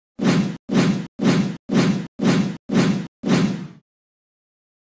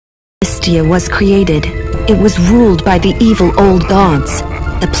Mystia was created, it was ruled by the evil old gods.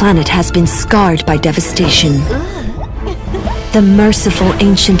 The planet has been scarred by devastation. The merciful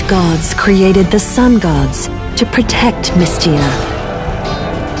ancient gods created the sun gods to protect Mystia.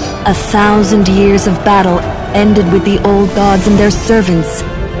 1,000 years of battle ended with the old gods and their servants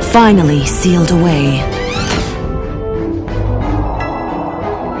finally sealed away.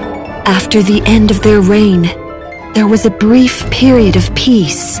 After the end of their reign, there was a brief period of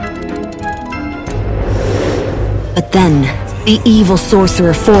peace. But then, the evil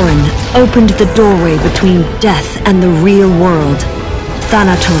sorcerer Foreign opened the doorway between death and the real world.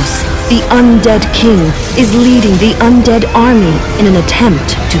 Thanatos, the undead king, is leading the undead army in an attempt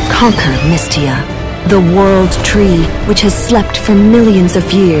to conquer Mystia. The world tree, which has slept for millions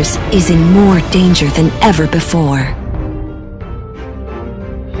of years, is in more danger than ever before.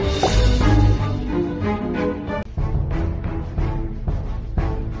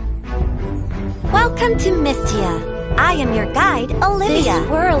 Welcome to Mystia. I am your guide, Olivia. This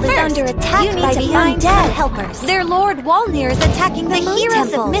world is under attack by the undead helpers. Their Lord Walnir is attacking the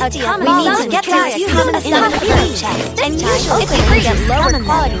heroes of Mystia. We need to get through a summon hero chest, and usually it's free to lower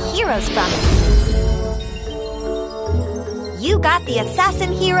quality heroes from it. You got the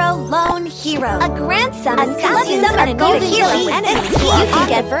assassin hero, lone hero. A grand summon. Assassins are golden hero enemies. You can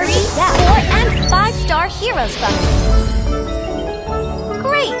get free 4 and 5-star heroes from it.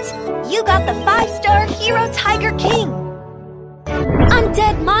 Great! You got the 5-star hero Tiger King.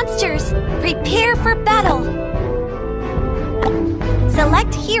 Undead monsters, prepare for battle.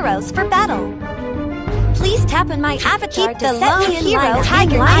 Select heroes for battle. Please tap on my avatar to set me in line.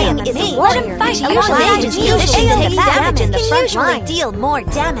 Tiger King is a warrior. Usually take damage in the front line. Deal more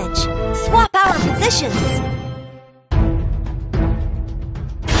damage. Swap our positions.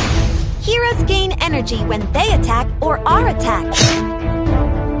 Heroes gain energy when they attack or are attacked.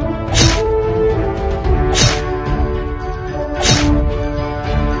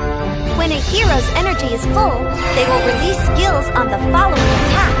 When a hero's energy is full, they will release skills on the following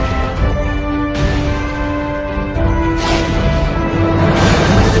attack.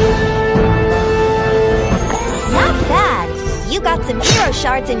 Not bad! You got some hero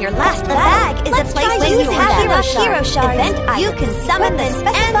shards in your last bag. The bag is a place where you have hero shards. Event you can summon the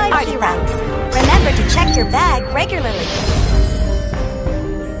specified artifacts. Remember to check your bag regularly.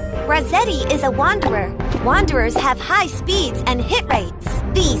 Razetti is a wanderer. Wanderers have high speeds and hit rates.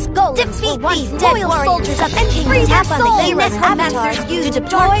 These golems will once dead soldiers up and free their souls. The necromancers use to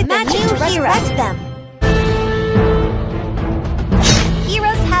deploy magic to resurrect them.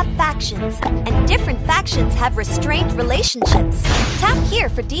 Heroes have factions, and different factions have restrained relationships. Tap here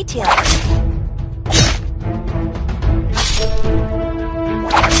for details.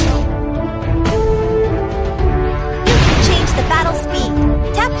 You can change the battle speed.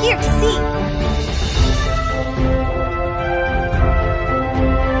 Tap here to see.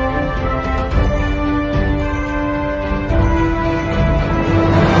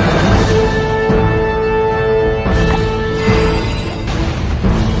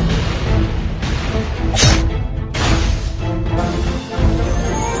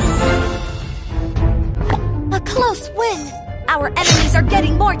 Our enemies are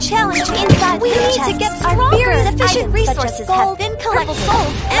getting more challenging inside. We need to get stronger. Sufficient resources have been collected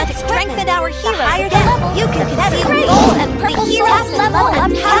souls and strengthen our heroes. Higher the level, you can see gold and purple souls level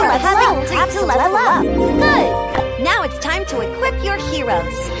and power have to level up. Good. Now it's time to equip your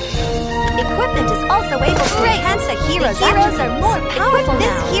heroes. Equipment is also able to enhance a hero's heroes are more powerful now.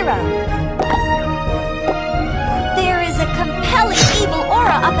 This hero. There is a compelling evil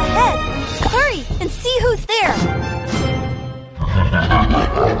aura up ahead. Hurry and see who's there.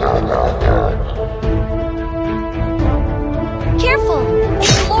 Careful!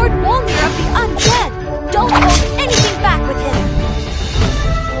 It's Lord Walnir of the Undead! Don't hold anything back with him!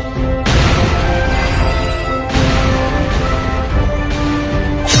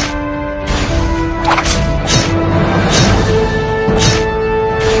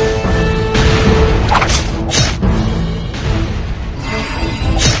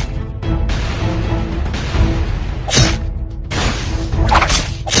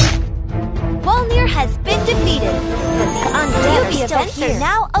 Are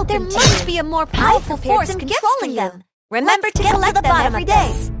now open. There must be a more powerful force controlling them. Remember to collect them every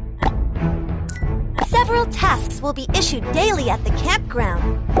day. Several tasks will be issued daily at the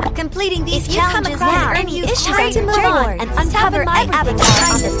campground. Completing these challenges now earn you time to move on and uncover my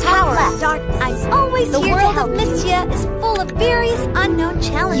avatar on the Tower of Darkness. I'm always here to help. The world of Mystia is full of various unknown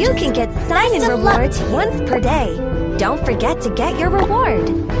challenges. You can get sign-in rewards once per day. Don't forget to get your reward.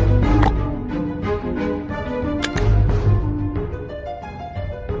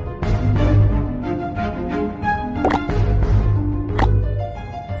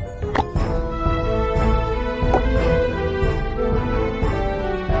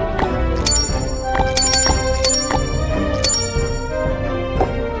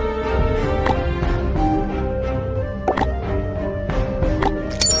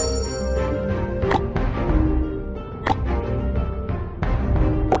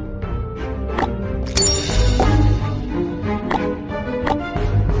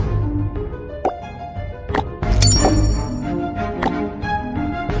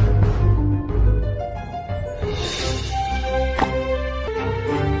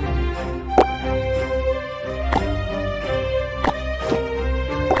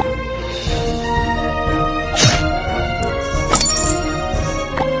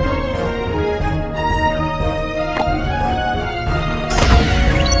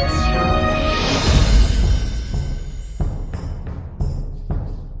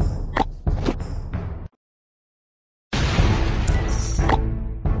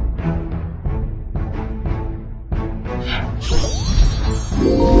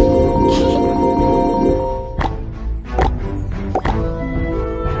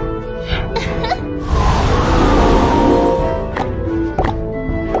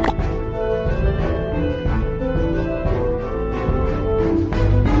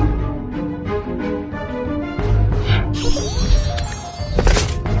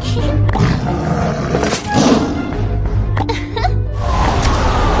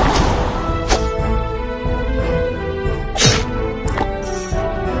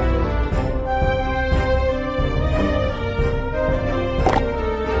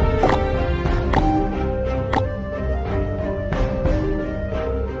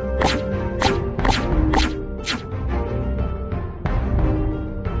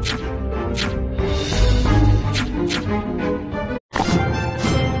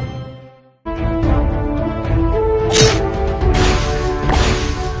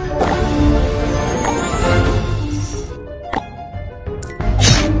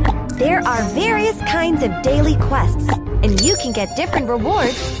 There are various kinds of daily quests, and you can get different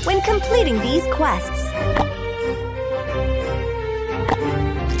rewards when completing these quests.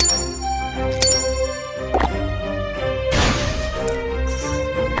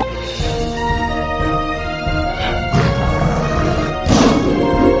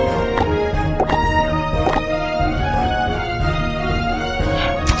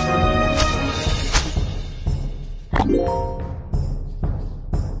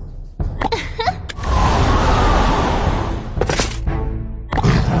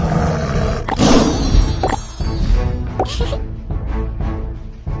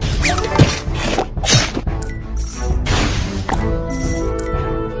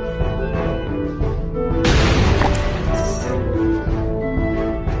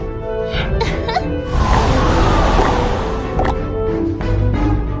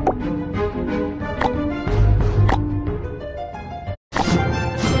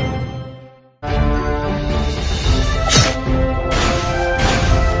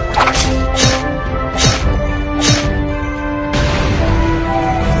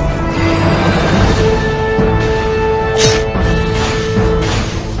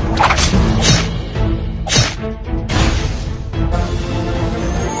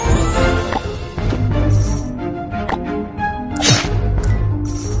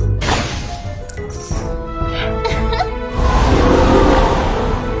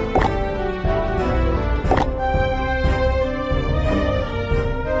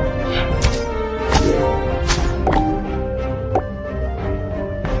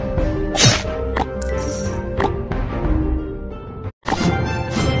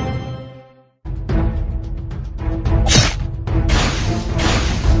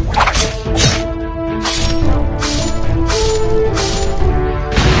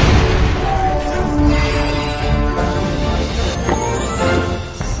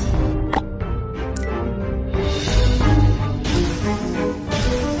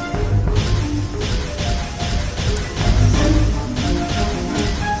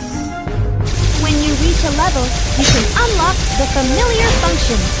 Level, you can unlock the familiar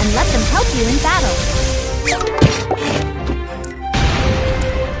function and let them help you in battle.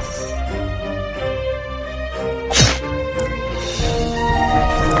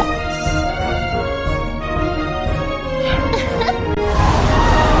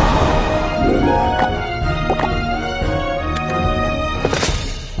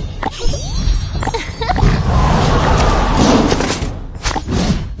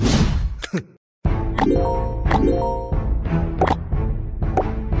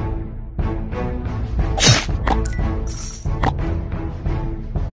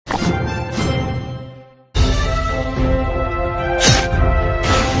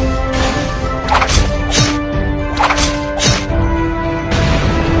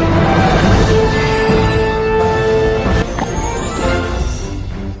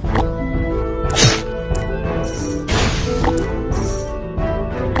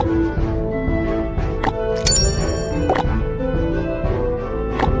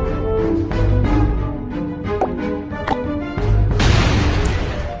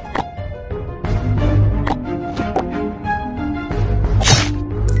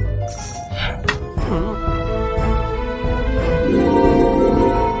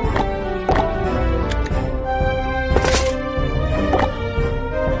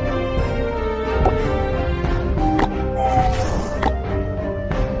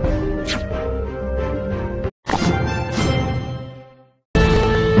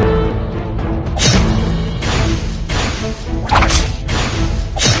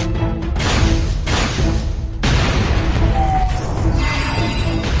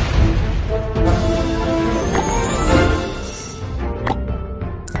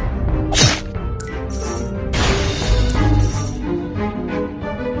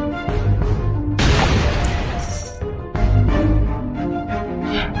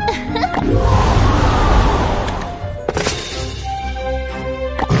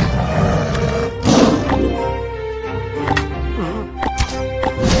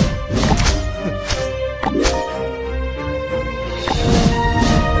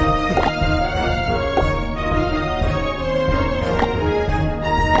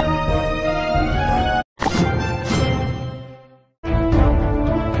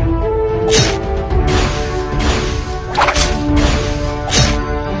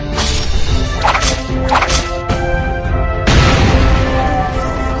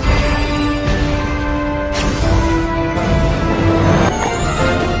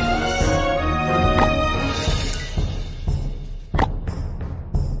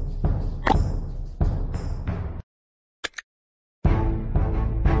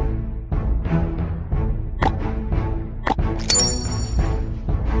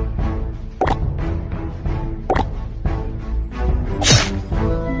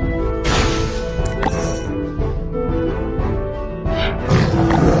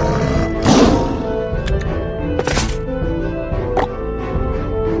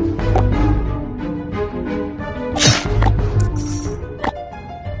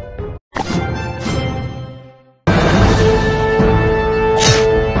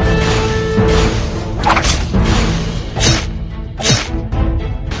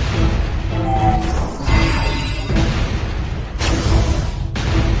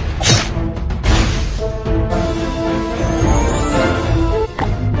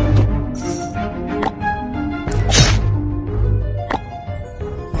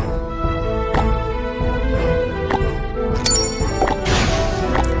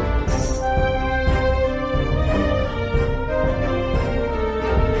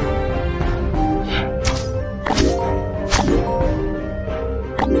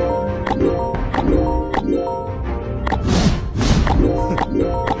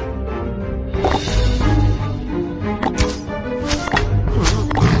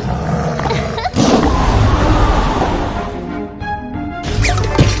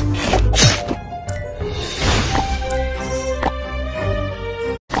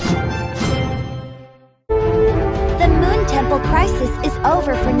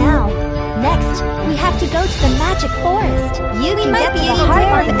 to go to the magic forest. You can get to the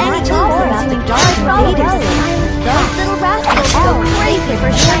heart of any forest to dark invaders. Those little rascals go crazy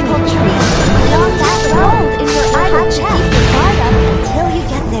for shiny trees. Don't have gold in your idle chest. Until you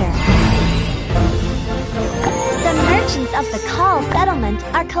get there. The merchants of the Call settlement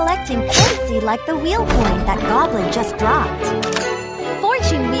are collecting currency like the wheel coin that Goblin just dropped.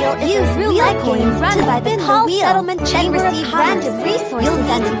 Fortune Wheel is a roulette game run by the Call settlement chamber of random resources. You'll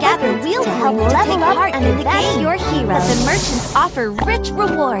then gather wheel to help level up and advance your heroes. But the merchants offer rich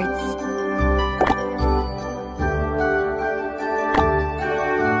rewards.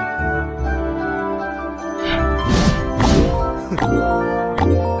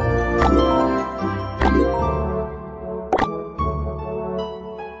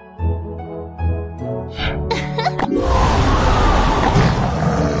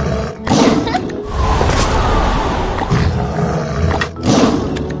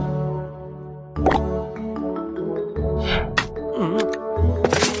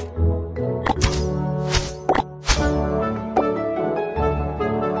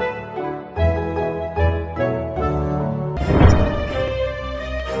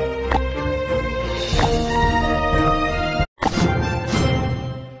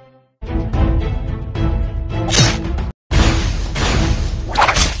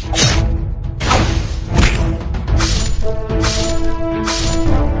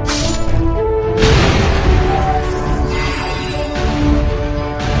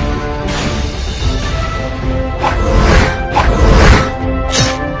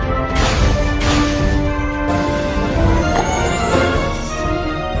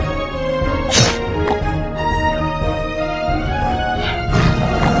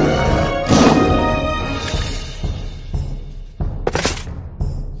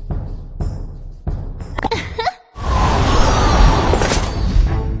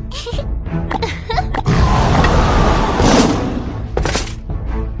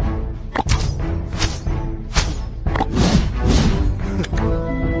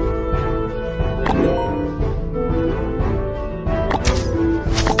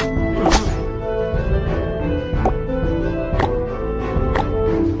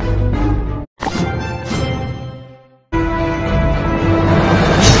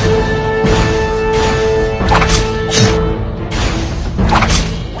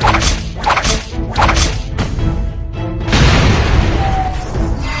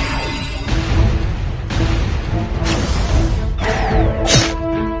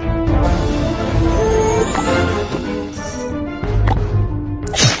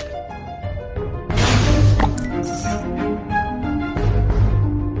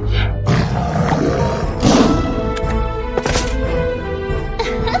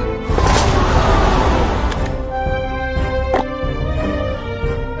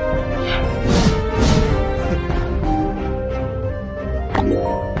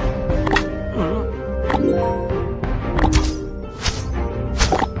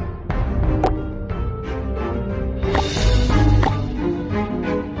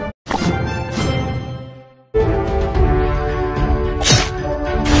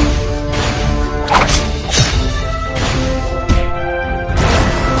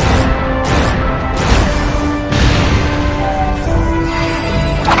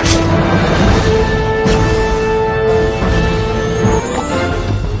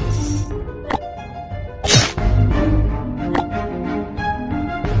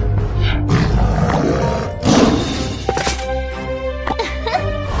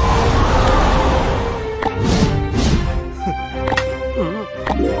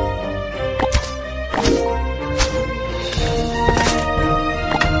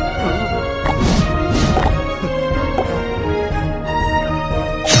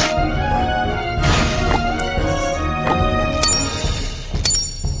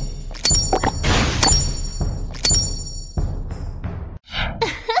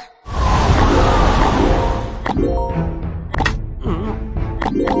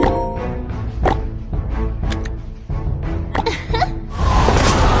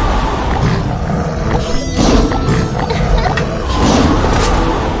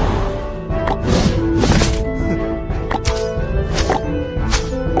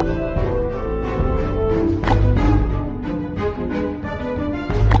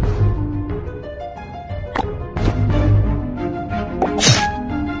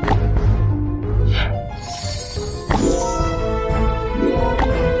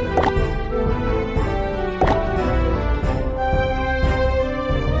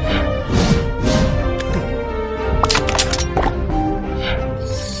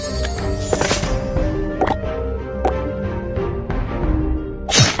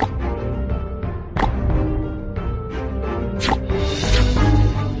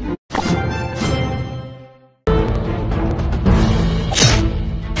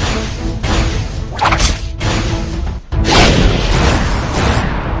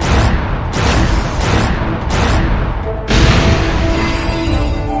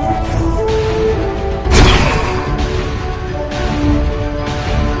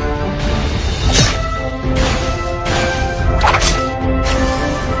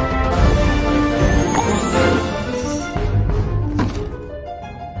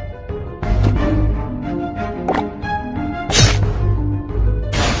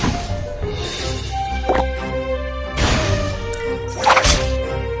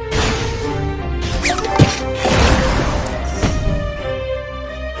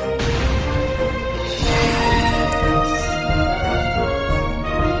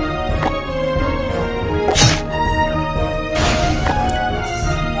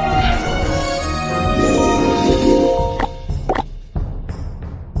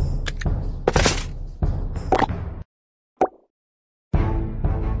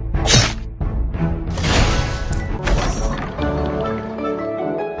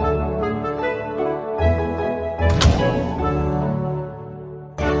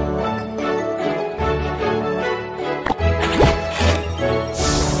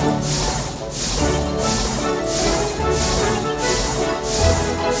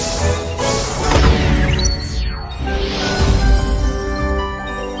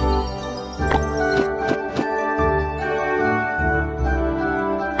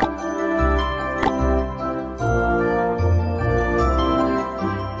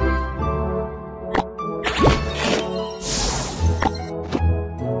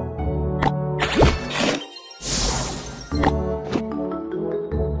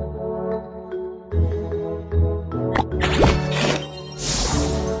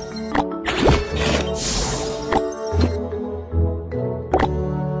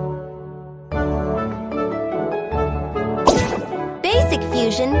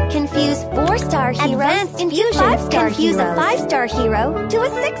 5-star Confuse heroes. a 5-star hero to a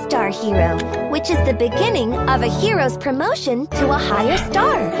 6-star hero, which is the beginning of a hero's promotion to a higher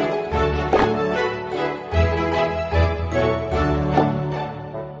star.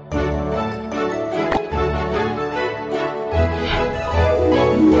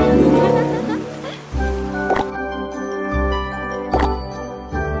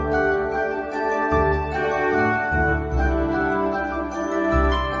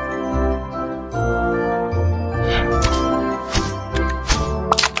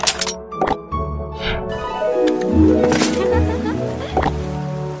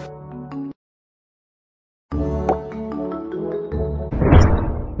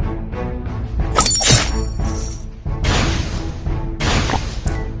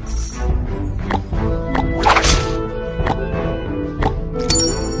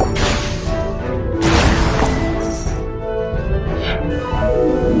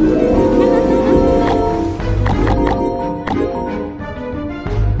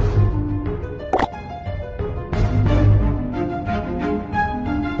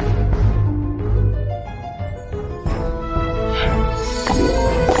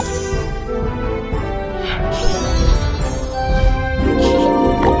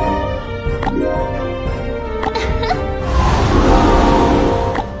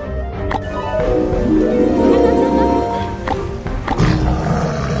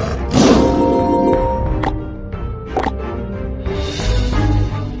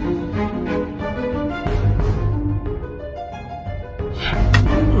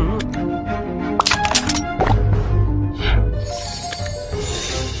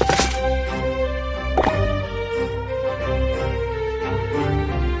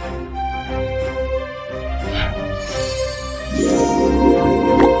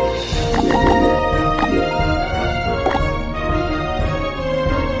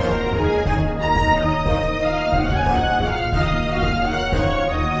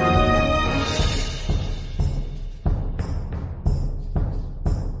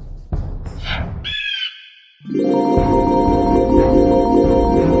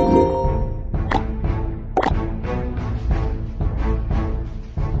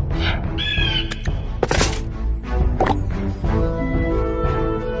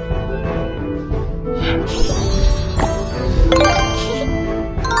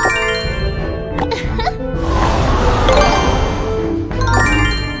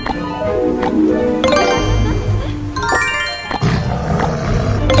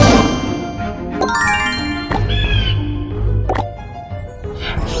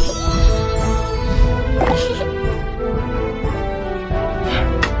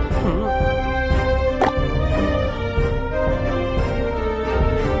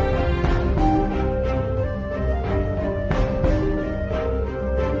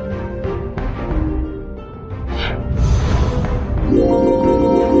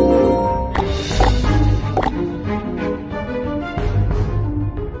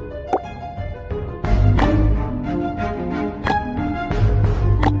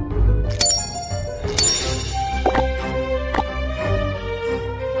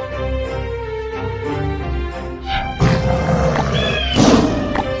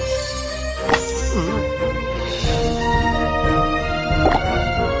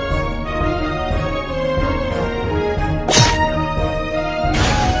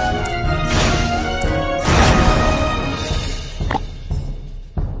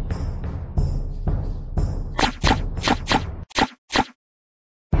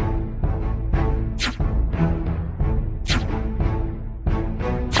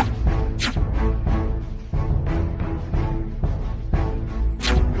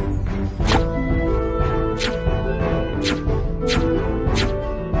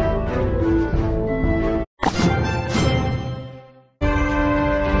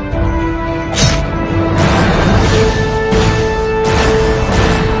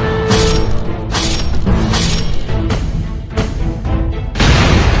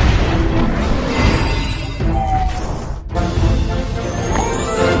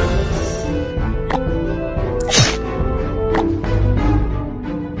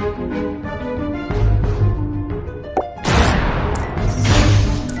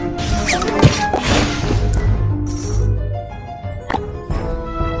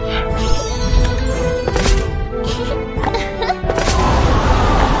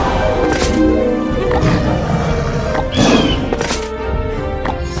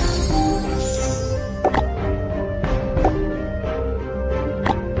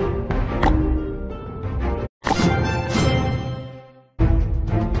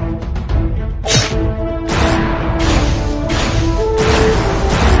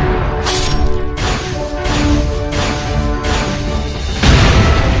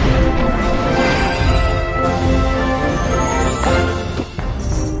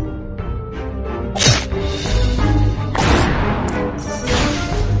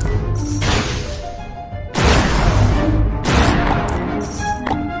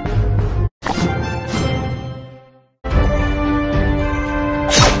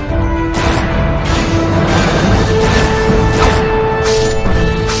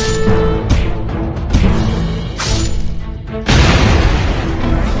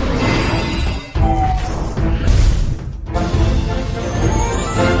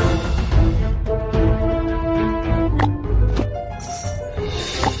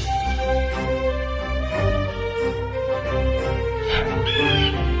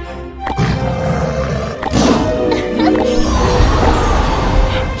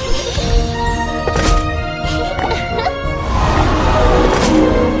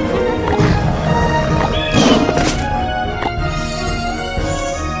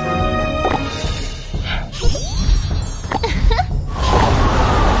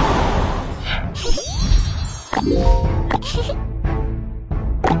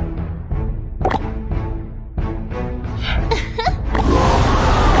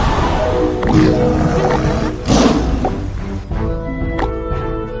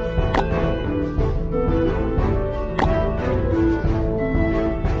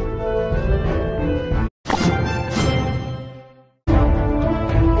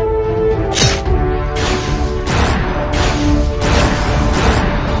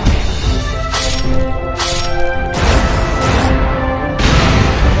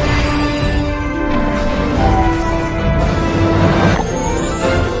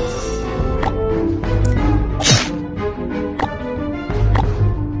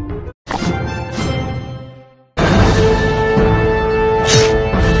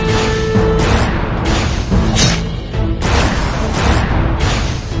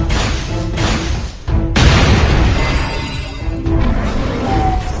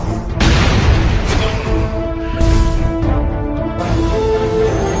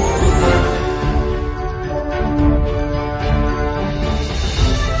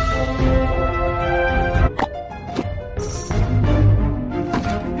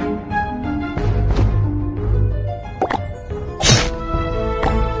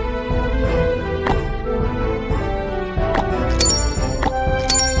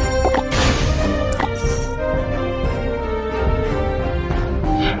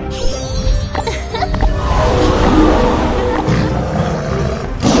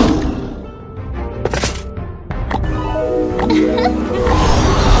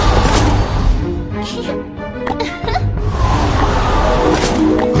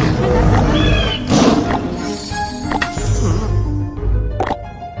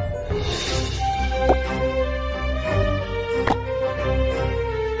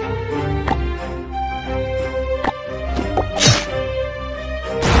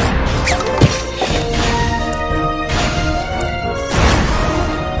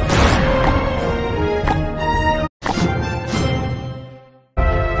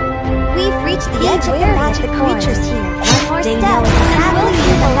 magic creatures here. One more step, and we'll be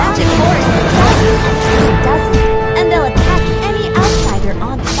in the magic forest inside you until it doesn't, and they'll attack any outsider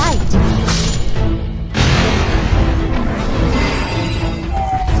on sight.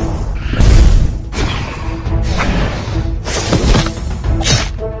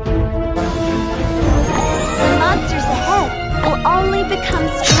 The monsters ahead will only become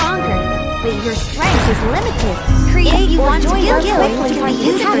stronger, but your strength is limited. Create you want to join quickly by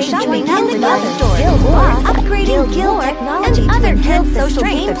using shopping with other stores, guild war, upgrading guild technology, and other guild social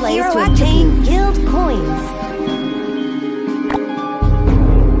gameplays to obtain guild coins.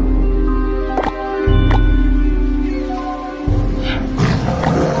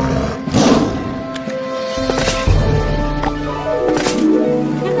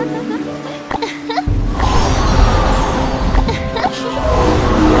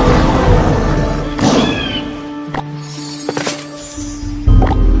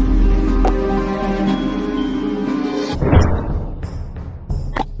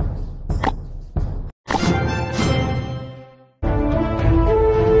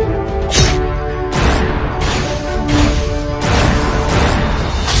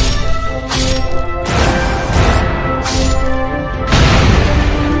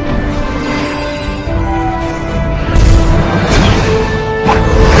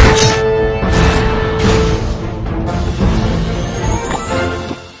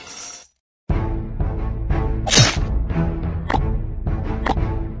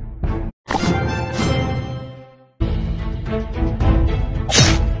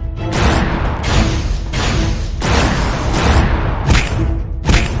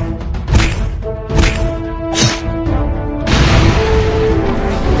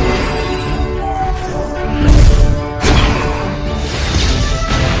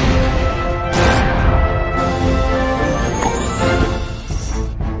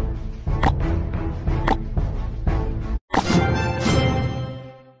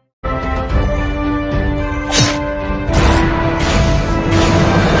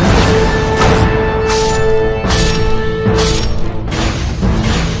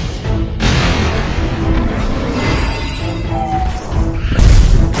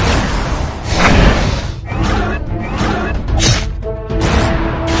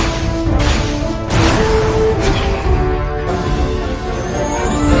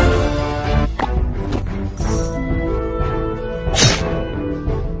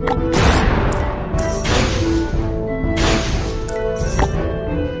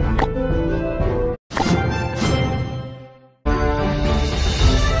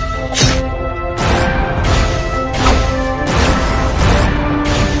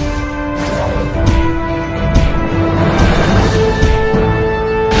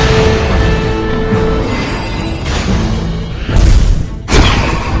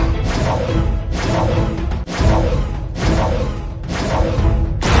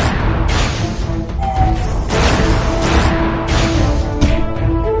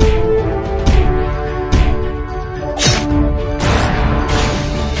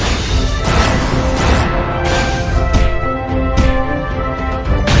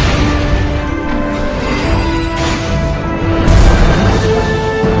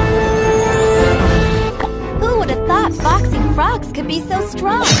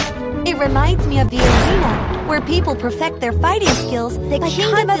 on. It reminds me of the arena, where people perfect their fighting skills. The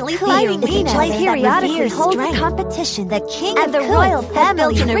kingdom of fighting is a place periodically holds competition. The king and the royal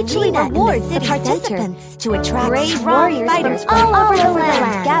family richly rewards the participants to attract brave warriors fighters from all over the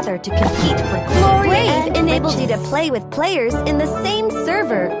land. Gather to compete for glory. Brave enables you to play with players in the same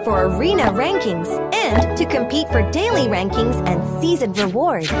server for arena rankings and to compete for daily rankings and season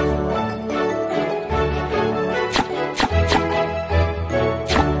rewards.